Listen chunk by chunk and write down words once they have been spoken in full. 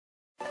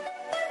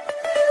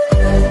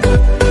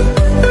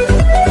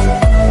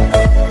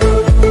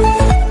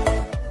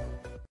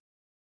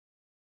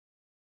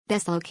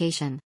Best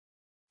location.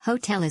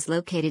 Hotel is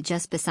located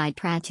just beside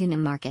Pratunam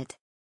Market.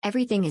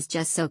 Everything is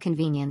just so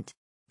convenient.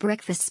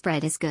 Breakfast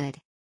spread is good.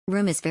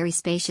 Room is very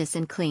spacious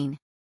and clean.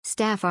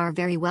 Staff are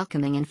very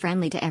welcoming and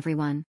friendly to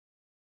everyone.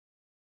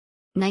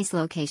 Nice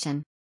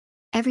location.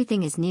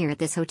 Everything is near at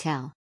this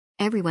hotel.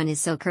 Everyone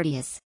is so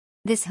courteous.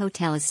 This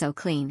hotel is so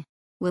clean.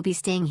 We'll be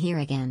staying here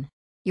again.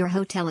 Your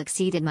hotel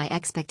exceeded my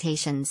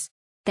expectations.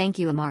 Thank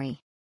you,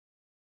 Amari.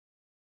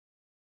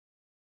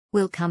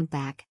 We'll come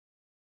back.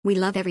 We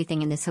love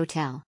everything in this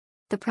hotel.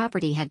 The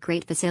property had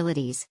great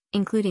facilities,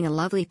 including a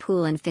lovely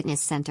pool and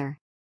fitness center.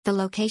 The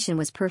location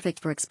was perfect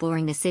for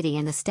exploring the city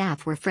and the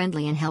staff were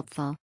friendly and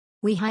helpful.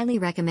 We highly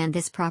recommend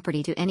this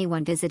property to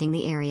anyone visiting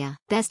the area.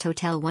 Best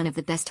hotel. One of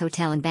the best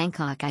hotel in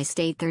Bangkok. I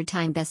stayed third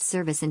time. Best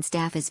service and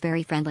staff is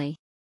very friendly.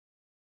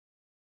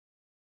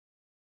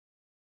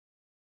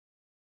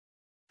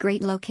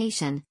 Great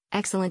location,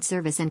 excellent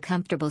service and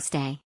comfortable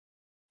stay.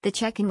 The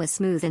check-in was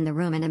smooth and the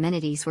room and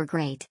amenities were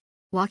great.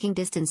 Walking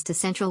distance to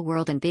Central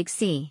World and Big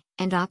C,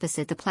 and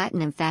opposite the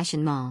Platinum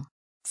Fashion Mall.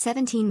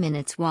 17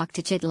 minutes walk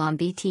to Chittagong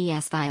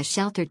BTS via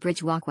sheltered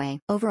bridge walkway.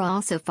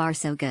 Overall so far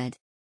so good.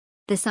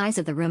 The size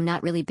of the room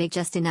not really big,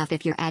 just enough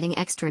if you're adding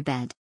extra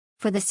bed.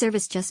 For the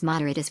service just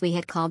moderate, as we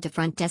had called to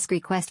front desk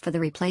request for the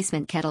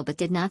replacement kettle but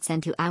did not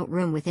send to out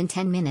room within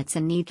 10 minutes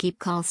and need keep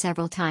call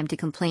several time to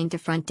complain to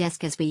front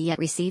desk as we yet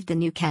received the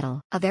new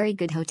kettle. A very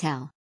good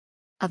hotel.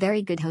 A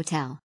very good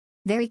hotel.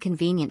 Very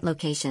convenient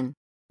location.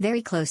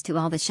 Very close to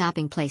all the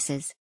shopping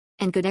places.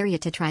 And good area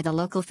to try the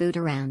local food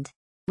around.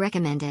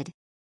 Recommended.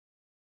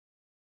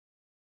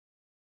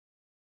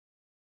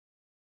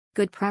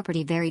 Good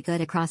property, very good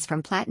across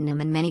from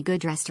Platinum and many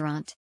good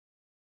restaurant.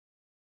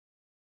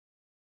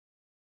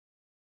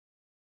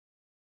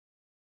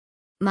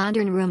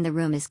 Modern room. The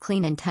room is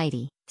clean and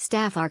tidy,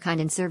 staff are kind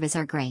and service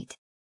are great.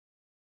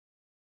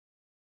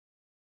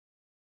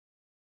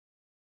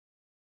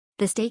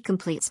 The stay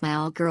completes my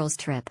all-girls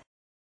trip.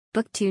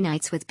 Booked 2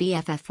 nights with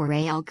BFF for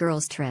a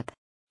all-girls trip.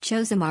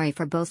 Chose Amari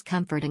for both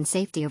comfort and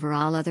safety over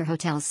all other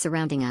hotels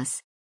surrounding us.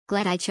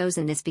 Glad I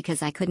chosen this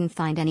because I couldn't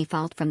find any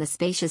fault from the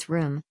spacious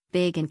room,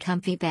 big and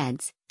comfy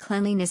beds,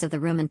 cleanliness of the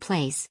room and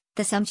place,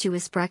 the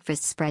sumptuous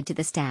breakfast spread to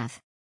the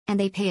staff. And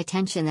they pay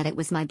attention that it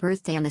was my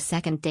birthday on the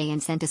second day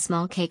and sent a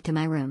small cake to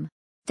my room.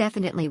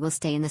 Definitely will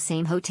stay in the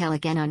same hotel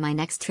again on my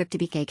next trip to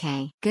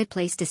BKK. Good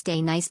place to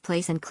stay, nice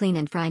place and clean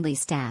and friendly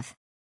staff.